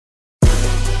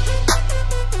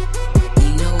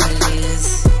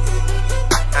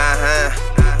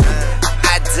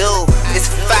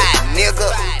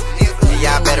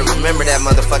remember that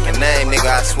motherfucking name, nigga,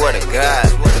 I swear to God.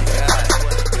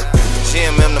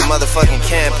 GMM the motherfucking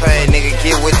campaign, nigga,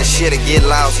 get with the shit or get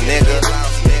lost, nigga.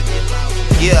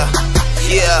 Yeah,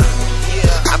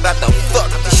 I'm about to fuck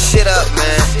this shit up,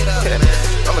 man.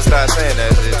 I'ma start saying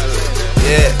that shit too.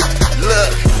 Yeah,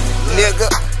 look, nigga,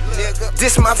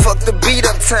 this my fuck the beat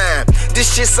up time. This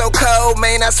shit so cold,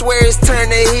 man, I swear it's turn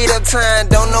the heat up time.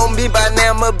 Don't know me by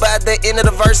now, but by the end of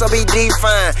the verse I'll be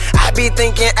defined. I be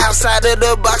thinking outside of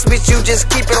the box, bitch, you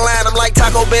just keep it line. I'm like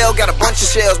Taco Bell, got a bunch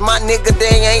of shells, my nigga,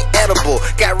 they ain't edible.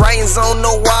 Got writings on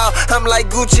the wall, I'm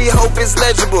like Gucci, hope it's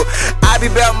legible. I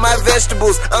be about my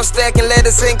vegetables, I'm stacking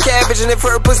lettuce and cabbage. And if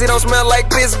her pussy don't smell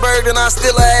like Pittsburgh, then I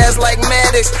still her ass like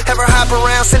Maddox. Have her hop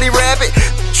around City Rabbit,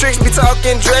 tricks be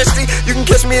talking dressy. You can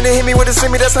catch me and then hit me with a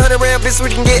semi, that's 100 round, bitch,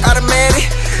 we can get automatic.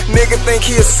 Nigga think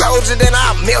he a soldier, then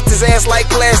I'll melt his ass like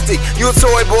plastic. You a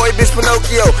toy boy, bitch,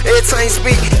 Pinocchio. Every time you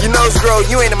speak, your nose grow.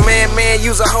 You ain't a man,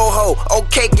 use a ho-ho. Oh,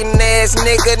 caking ass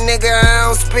nigga, I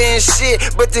don't spend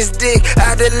shit, but this dick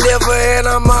I deliver, and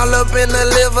I'm all up in the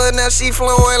liver. Now she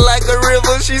flowing like a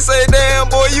river. She say,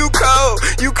 damn, boy, you cold.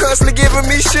 You constantly giving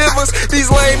me shivers. These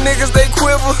lame niggas, they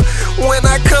quiver when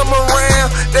I come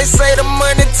around. They say the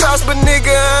money talks, but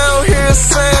nigga, I don't hear a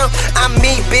sound. I'm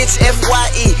me, bitch,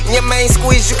 FYE. Your main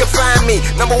squeeze, you can find me.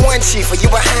 Number one chief, you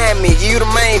behind me. You the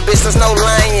main bitch, there's no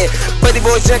lying. Buddy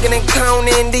boys junkin' and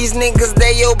coning. These niggas,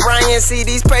 they O'Brien. See,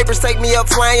 these papers take me up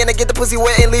flying. I get the pussy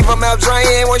wet and leave them out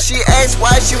drying. When she asked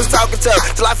why she was talking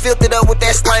tough, till I filled it up with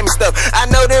that slimy stuff. I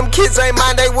know them kids ain't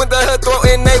mine, they went to her throat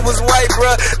and they was white,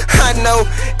 bruh. I know,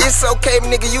 it's okay,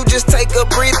 nigga, you just take a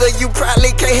breather. You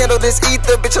probably can't handle this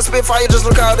ether. Bitch, I spit fire, just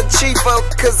recall the chief up.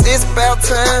 Cause it's about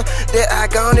time that I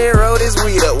gone and roll this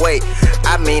weed up. Wait,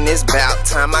 I mean it's about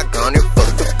time I gone and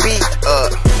fuck the beat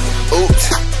up. Oops,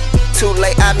 too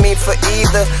late, I mean for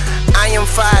either. I am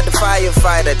fired, the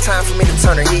firefighter. Time for me to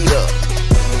turn the heat up.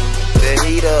 The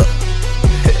heat up,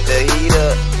 the heat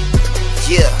up.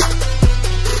 Yeah,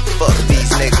 fuck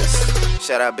these niggas.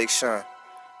 Shout out Big Sean.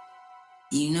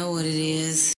 You know what it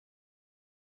is.